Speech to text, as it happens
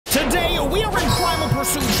today we are in Primal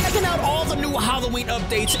Pursuit, checking out all the new Halloween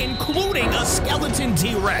updates, including a skeleton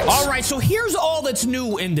T-Rex. All right, so here's all that's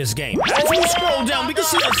new in this game. As we scroll down, we can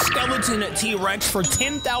see a skeleton T-Rex for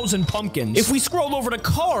 10,000 pumpkins. If we scroll over to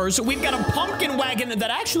cars, we've got a pumpkin wagon that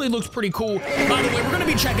actually looks pretty cool. By the way, we're going to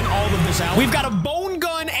be checking all of this out. We've got a bone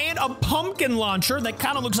gun and a pumpkin launcher that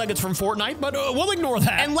kind of looks like it's from Fortnite, but we'll ignore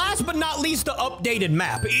that. And last but not least, the updated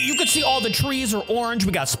map. You can see all the trees are orange.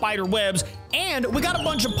 We got spider webs, and we got a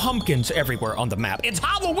bunch of pumpkins everywhere on the map. It's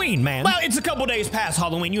Halloween, man. Well, it's a couple days past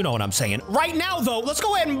Halloween, you know what I'm saying. Right now, though, let's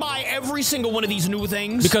go ahead and buy every single one of these new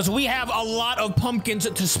things because we have a lot of pumpkins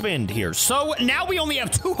to spend here. So now we only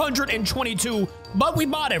have 222, but we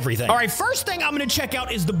bought everything. All right, first thing I'm gonna check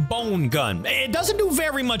out is the bone gun. It doesn't do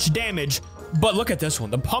very much damage, but look at this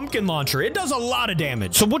one, the pumpkin launcher. It does a lot of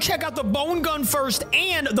damage. So we'll check out the bone gun first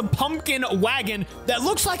and the pumpkin wagon that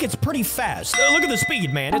looks like it's pretty fast. Look at the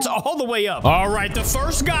speed, man. It's all the way up. All right, the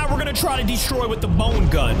first guy we're gonna try to destroy with the bone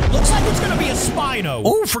gun. Looks like it's gonna be a Spino.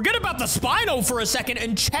 Oh, forget about the Spino for a second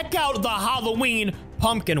and check out the Halloween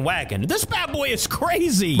pumpkin wagon. This bad boy is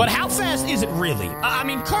crazy. But how fast is it really? I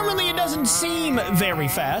mean, currently it doesn't seem very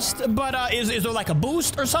fast, but is there like a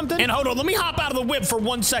boost or something? And hold on, let me hop out of the whip for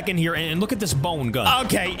 1 second here and look at this bone gun.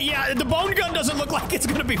 Okay, yeah, the bone gun doesn't look like it's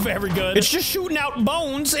gonna be very good. It's just shooting out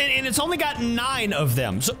bones and it's only got 9 of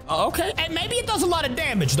them. So, okay, and maybe it does a lot of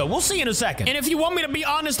damage though. We'll see in a second. And if you want me to be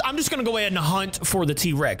honest, I'm just gonna go ahead and hunt for the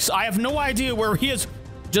T-Rex. I have no idea where he is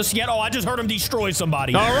just yet. Oh, I just heard him destroy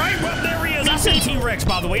somebody. All right, well, there he is. I said T-Rex,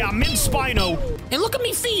 by the way. I'm in Spino. And look at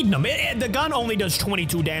me feeding him. The gun only does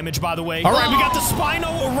 22 damage, by the way. All right, we got the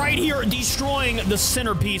Spino right here destroying the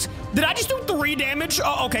centerpiece. Did I just do 3 damage?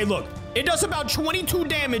 Oh, okay, look. It does about 22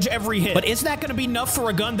 damage every hit. But is that going to be enough for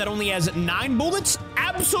a gun that only has 9 bullets?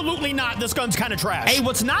 Absolutely not. This gun's kind of trash. Hey,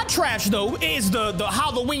 what's not trash, though, is the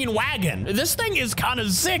Halloween wagon. This thing is kind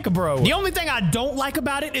of sick, bro. The only thing I don't like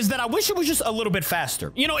about it is that I wish it was just a little bit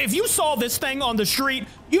faster. You know, if you saw this thing on the street,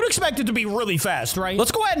 you'd expect it to be really fast, right?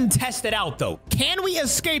 Let's go ahead and test it out, though. Can we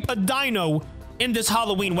escape a dino in this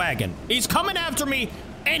Halloween wagon? He's coming after me.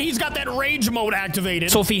 And he's got that rage mode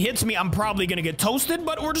activated. So if he hits me, I'm probably gonna get toasted,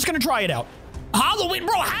 but we're just gonna try it out. Halloween,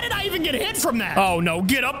 bro, how did I even get hit from that? Oh no,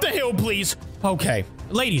 get up the hill, please. Okay,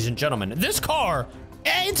 ladies and gentlemen, this car,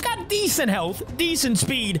 it's got decent health, decent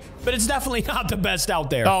speed, but it's definitely not the best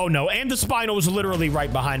out there. Oh no, and the Spino is literally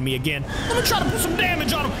right behind me again. Let me try to put some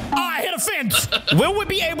damage on him. Oh, I hit a fence. Will we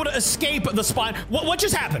be able to escape the Spino? What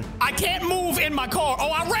just happened? I can't move in my car.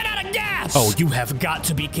 Oh, I ran out of gas. Oh, you have got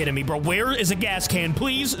to be kidding me, bro. Where is a gas can,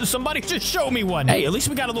 please? Somebody just show me one. Hey, at least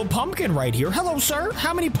we got a little pumpkin right here. Hello, sir.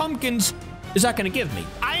 How many pumpkins is that gonna give me?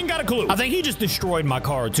 I ain't got a clue. I think he just destroyed my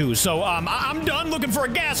car too. So I'm done looking for a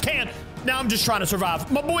gas can. Now I'm just trying to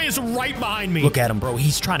survive. My boy is right behind me. Look at him, bro.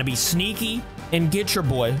 He's trying to be sneaky and get your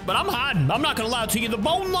boy. But I'm hiding. I'm not gonna lie to you. The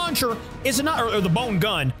bone launcher is not, or the bone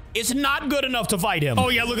gun is not good enough to fight him. Oh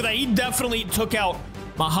yeah, look at that. He definitely took out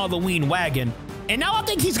my Halloween wagon. And now I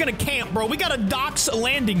think he's gonna camp, bro. We got a docks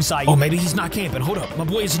landing site. Oh, maybe he's not camping. Hold up. My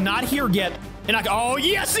boy is not here yet. And oh,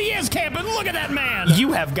 yes, he is camping. Look at that man.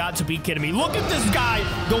 You have got to be kidding me. Look at this guy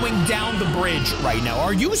going down the bridge right now.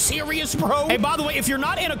 Are you serious, bro? Hey, by the way, if you're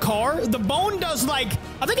not in a car, the bone does like,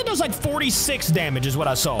 I think it does like 46 damage is what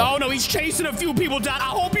I saw. Oh, no, he's chasing a few people down. I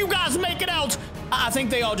hope you guys make it out. I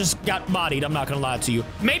think they all just got bodied. I'm not gonna lie to you.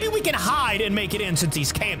 Maybe we can hide and make it in since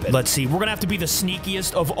he's camping. Let's see. We're gonna have to be the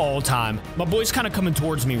sneakiest of all time. My boy's kind of coming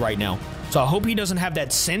towards me right now, so I hope he doesn't have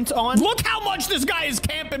that scent on. Look how much this guy is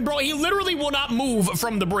camping, bro. He literally will not move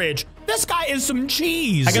from the bridge. This guy is some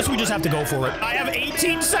cheese. I guess we just have to go for it. I have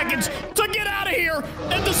 18 seconds to get out of here,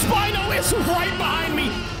 and the Spino is right behind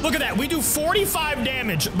me. Look at that. We do 45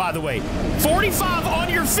 damage, by the way. 45 on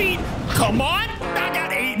your feet. Come on. I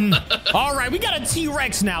got eaten. All right, we got a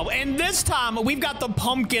T-Rex now, and this time we've got the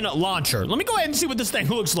pumpkin launcher. Let me go ahead and see what this thing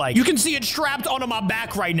looks like. You can see it strapped onto my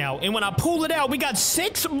back right now, and when I pull it out, we got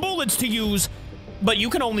 6 bullets to use, but you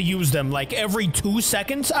can only use them like every 2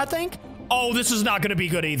 seconds, I think. Oh, this is not gonna be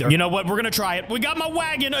good either. You know what? We're gonna try it. We got my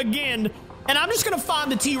wagon again, and I'm just gonna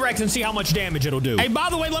find the T-Rex and see how much damage it'll do. Hey, by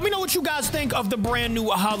the way, let me know what you guys think of the brand new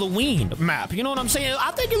Halloween map. You know what I'm saying?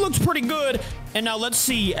 I think it looks pretty good. And now let's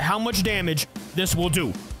see how much damage this will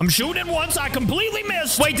do. I'm shooting it once. I completely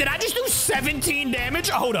missed. Wait, did I just do 17 damage?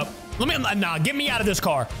 Hold up. Let me, nah, get me out of this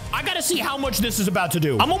car. I gotta see how much this is about to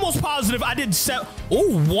do. I'm almost positive I did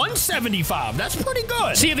 175. That's pretty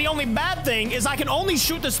good. See, the only bad thing is I can only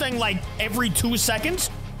shoot this thing like every 2 seconds.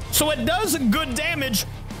 So it does good damage,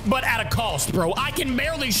 but at a cost, bro. I can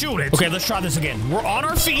barely shoot it. Okay, let's try this again. We're on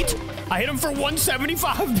our feet. I hit him for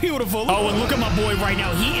 175. Beautiful. Oh, and look at my boy right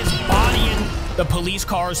now. He is bodying the police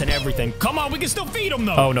cars and everything. Come on, we can still feed him,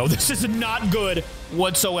 though. Oh, no, this is not good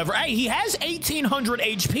whatsoever. Hey, he has 1,800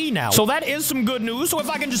 HP now, so that is some good news. So if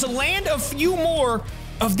I can just land a few more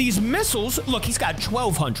of these missiles, look, he's got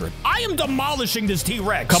 1,200. I am demolishing this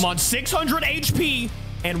T-Rex. Come on, 600 HP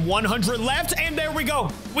and 100 left, and there we go.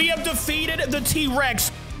 We have defeated the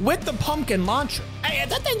T-Rex with the pumpkin launcher. Hey,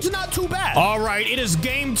 that thing's not too bad. All right, it is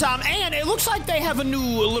game time, and it looks like they have a new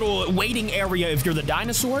little waiting area if you're the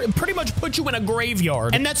dinosaur. It pretty much puts you in a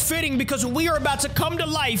graveyard, and that's fitting because we are about to come to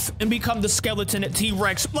life and become the skeleton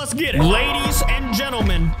T-Rex. Let's get it. Ladies and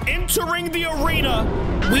gentlemen, entering the arena,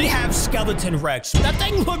 we have Skeleton Rex. That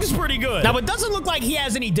thing looks pretty good. Now, it doesn't look like he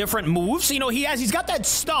has any different moves. You know, he's got that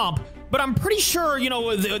stomp, but I'm pretty sure, you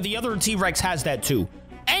know, the other T-Rex has that too.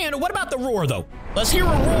 And what about the roar, though? Let's hear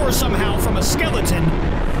a roar somehow from a skeleton.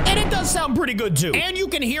 And it does sound pretty good, too. And you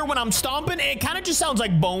can hear when I'm stomping, it kind of just sounds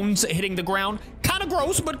like bones hitting the ground. Kind of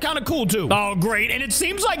gross, but kind of cool, too. Oh, great. And it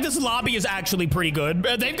seems like this lobby is actually pretty good.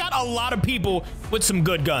 They've got a lot of people with some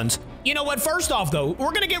good guns. You know what? First off, though,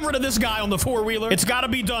 we're going to get rid of this guy on the four-wheeler. It's got to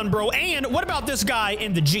be done, bro. And what about this guy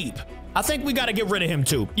in the Jeep? I think we got to get rid of him,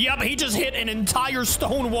 too. Yep, he just hit an entire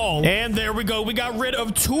stone wall. And there we go. We got rid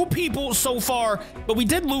of 2 people so far, but we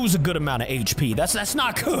did lose a good amount of HP. That's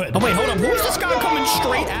not good. Oh, wait, hold on. Who's this guy coming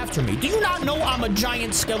straight after me? Do you not know I'm a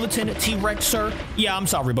giant skeleton T-Rex, sir? Yeah, I'm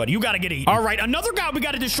sorry, buddy. You got to get eaten. All right, another guy we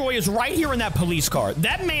got to destroy is right here in that police car.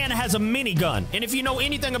 That man has a minigun. And if you know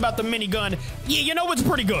anything about the minigun, you know it's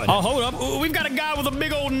pretty good. Oh, hold up. We've got a guy with a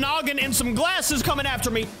big old noggin and some glasses coming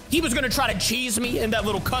after me. He was going to try to cheese me in that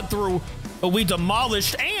little cut through, but we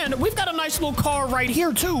demolished, and we've got a nice little car right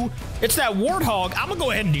here, too. It's that Warthog. I'm gonna go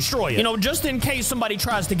ahead and destroy it, you know, just in case somebody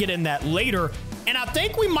tries to get in that later. And I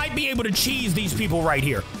think we might be able to cheese these people right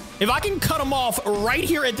here. If I can cut them off right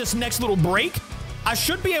here at this next little break, I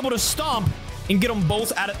should be able to stomp and get them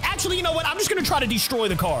both out of... Actually, you know what? I'm just gonna try to destroy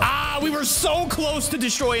the car. Ah, we were so close to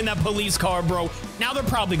destroying that police car, bro. Now they're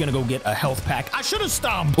probably gonna go get a health pack. I should have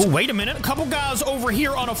stomped. Oh, wait a minute. A couple guys over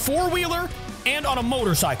here on a four-wheeler and on a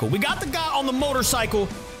motorcycle. We got the guy on the motorcycle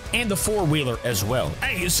and the four-wheeler as well.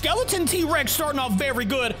 Hey, skeleton T-Rex starting off very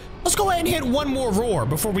good. Let's go ahead and hit one more roar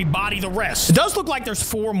before we body the rest. It does look like there's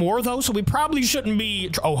 4 more, though, so we probably shouldn't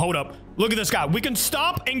be... Oh, hold up. Look at this guy. We can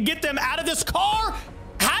stop and get them out of this car.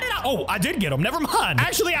 How did I... Oh, I did get them. Never mind.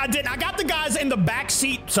 Actually, I didn't. I got the guys in the back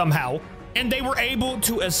seat somehow, and they were able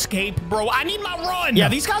to escape. Bro, I need my run. Yeah,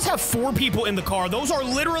 these guys have 4 people in the car. Those are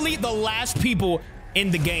literally the last people in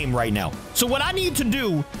the game right now. So what I need to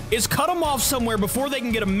do is cut them off somewhere before they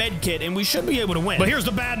can get a med kit, and we should be able to win. But here's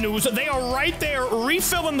the bad news. They are right there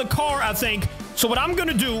refilling the car, I think. So what I'm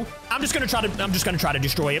gonna do, I'm just gonna try to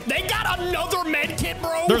destroy it. They got another med kit,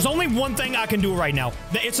 bro. There's only one thing I can do right now.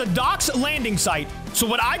 It's a docks landing site. So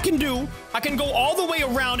what I can do, I can go all the way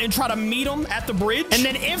around and try to meet them at the bridge. And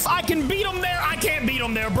then if I can beat them there, I can't beat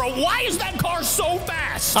them there, bro. Why is that car so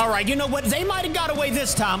fast? All right, you know what? They might have got away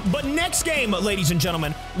this time, but next game, ladies and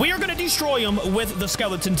gentlemen, we are gonna destroy them with the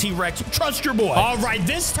skeleton T-Rex. Trust your boy. All right,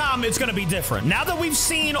 this time it's gonna be different. Now that we've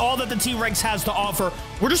seen all that the T-Rex has to offer,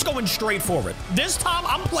 we're just going straight for it. This time,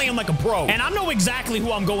 I'm playing like a pro, and I know exactly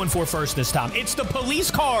who I'm going for first this time. It's the police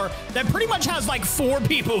car that pretty much has like 4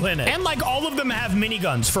 people in it, and like all of them have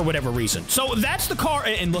miniguns for whatever reason. So that's the car,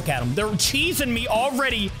 and look at them. They're cheesing me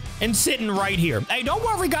already and sitting right here. Hey, don't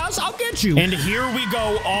worry, guys. I'll get you. And here we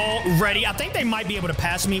go already. I think they might be able to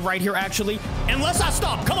pass me right here, actually, unless I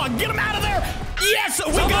stop. Come on, get them out of there. Yes,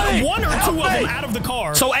 we got 1 or 2 of them out of the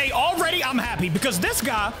car. So, hey, already I'm happy because this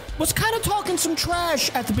guy was kind of talking some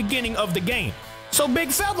trash at the beginning of the game. So, big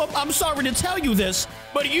fella, I'm sorry to tell you this,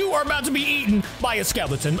 but you are about to be eaten by a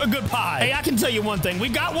skeleton. A good pie. Hey, I can tell you one thing. We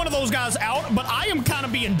got one of those guys out, but I am kind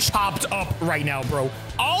of being chopped up right now, bro.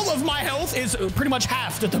 All of my health is pretty much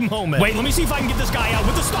halved at the moment. Wait, let me see if I can get this guy out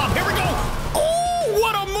with the stop. Here we go. Oh,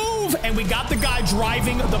 what a move. And we got the guy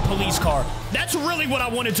driving the police car. That's really what I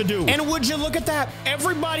wanted to do. And would you look at that?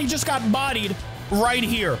 Everybody just got bodied right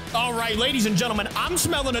here. All right, ladies and gentlemen, I'm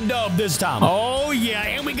smelling a dub this time. Oh, yeah,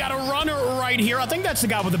 and we got a runner right here. I think that's the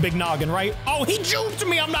guy with the big noggin, right? Oh, he juked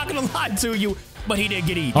me. I'm not going to lie to you, but he did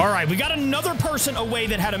get eaten. All right, we got another person away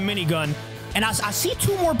that had a minigun, and I see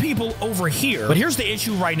 2 more people over here. But here's the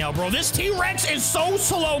issue right now, bro. This T-Rex is so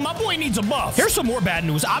slow. My boy needs a buff. Here's some more bad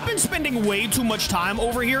news. I've been spending way too much time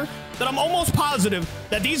over here that I'm almost positive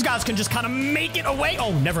that these guys can just kind of make it away.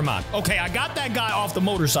 Oh, never mind. Okay, I got that guy off the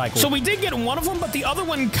motorcycle. So we did get one of them, but the other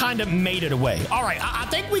one kind of made it away. All right, I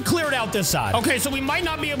think we cleared out this side. Okay, so we might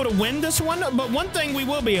not be able to win this one, but one thing we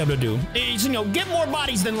will be able to do is, you know, get more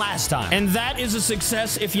bodies than last time. And that is a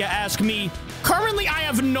success if you ask me. Currently, I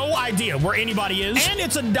have no idea where anybody is. And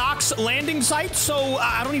it's a docks landing site, so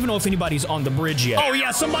I don't even know if anybody's on the bridge yet. Oh,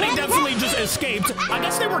 yeah, somebody definitely just escaped. I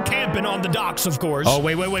guess they were camping on the docks, of course. Oh,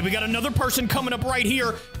 wait. We got another person coming up right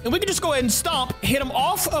here, and we can just go ahead and stomp, hit him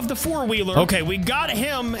off of the four-wheeler. Okay, we got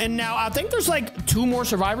him, and now I think there's like 2 more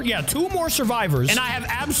survivors. Yeah, 2 more survivors, and I have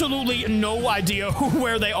absolutely no idea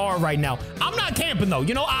where they are right now. I'm not camping, though.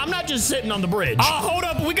 You know, I'm not just sitting on the bridge. Oh, hold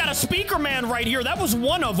up. We got a speaker man right here. That was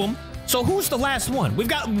one of them. So who's the last one? We've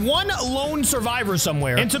got one lone survivor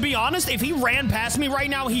somewhere. And to be honest, if he ran past me right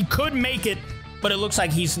now, he could make it, but it looks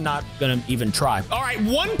like he's not gonna even try. All right,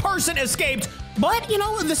 one person escaped, but, you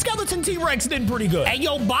know, the skeleton T-Rex did pretty good. Hey,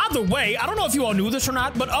 yo, by the way, I don't know if you all knew this or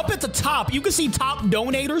not, but up at the top, you can see top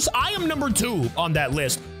donators. I am number 2 on that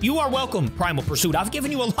list. You are welcome, Primal Pursuit. I've given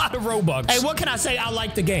you a lot of Robux. Hey, what can I say? I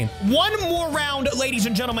like the game. One more round, ladies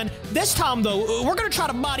and gentlemen. This time, though, we're gonna try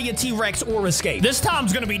to body a T-Rex or escape. This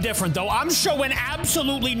time's gonna be different, though. I'm showing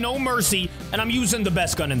absolutely no mercy, and I'm using the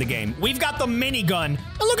best gun in the game. We've got the minigun,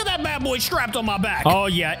 and look at that bad boy strapped on my back. Oh,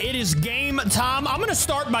 yeah, it is game time. I'm gonna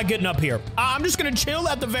start by getting up here. I'm just gonna chill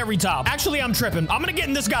at the very top. Actually, I'm tripping. I'm gonna get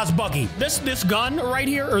in this guy's buggy. This gun right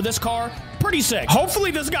here, or this car, pretty sick. Hopefully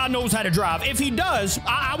this guy knows how to drive. If he does,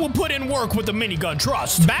 I will put in work with the minigun,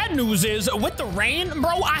 trust. Bad news is, with the rain,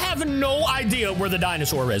 bro, I have no idea where the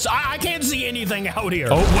dinosaur is. I can't see anything out here.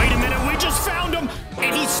 Oh, wait a minute. We just found him,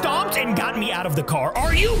 and he stomped and got me out of the car.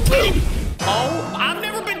 Are you kidding me? Oh, I've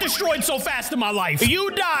never been destroyed so fast in my life. You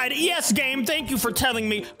died. Yes, game. Thank you for telling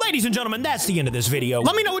me. Ladies and gentlemen, that's the end of this video.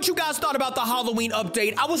 Let me know what you guys thought about the Halloween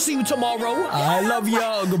update. I will see you tomorrow. I love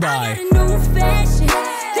y'all. Goodbye. I got a new fashion.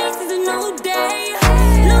 This is a new day.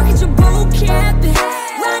 Look at your boot cap.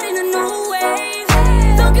 Riding a new wave.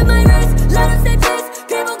 Look at my wrist.